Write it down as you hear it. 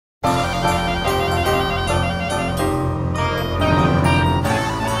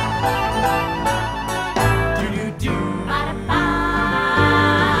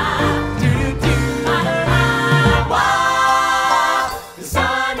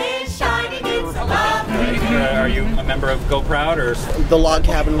Are you a member of Go Proud or The Log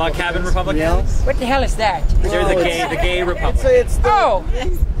Cabin Republic? Yeah. What the hell is that? They're the gay Republic. It's the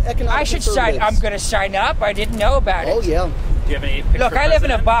economic I should sign. conservatives. I'm going to sign up. I didn't know about it. Oh yeah. Do you have any picture Look, I live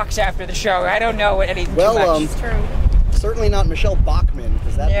in a box after the show. I don't know anything Well, too much. It's true. certainly not Michele Bachmann,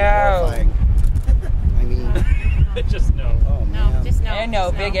 because that'd be horrifying. I mean, just no. oh man. No, just no. And no,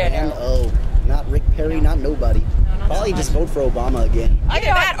 just big no. N. And oh, not Rick Perry, not nobody. not Probably so just much. vote for Obama again. Either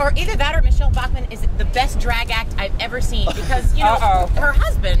that or Michele Bachmann is the best drag act I've ever seen, because you know her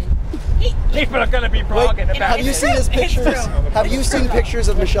husband. People are going to be blogging about Have it. you seen his pictures? Have you seen pictures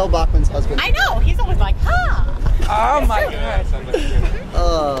of Michele Bachmann's husband? I know, he's always like, Oh my God.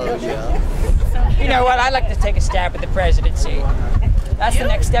 Oh yeah. You know what? I'd like to take a stab at the presidency. That's the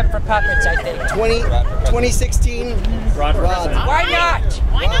next step for puppets, I think. 2016. Rod. Why not?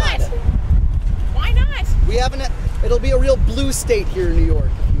 Why not? Why not? We haven't. It'll be a real blue state here in New York.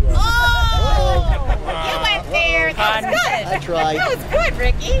 If you will. Oh, you went there. That was good. I tried. That was good,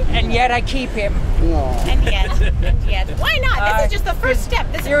 Ricky. And yet I keep him. Aw. And yet, why not? This is just the first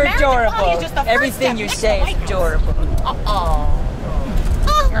step. This You're marriage equality adorable. is just the first Everything step. you Next say to is White House. adorable.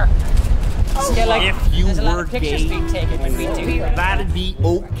 Still like, If you there's a lot were of pictures gay, being taken when we do that. that'd be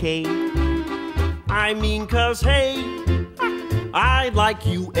okay. I mean, 'cause hey, I like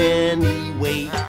you anyway.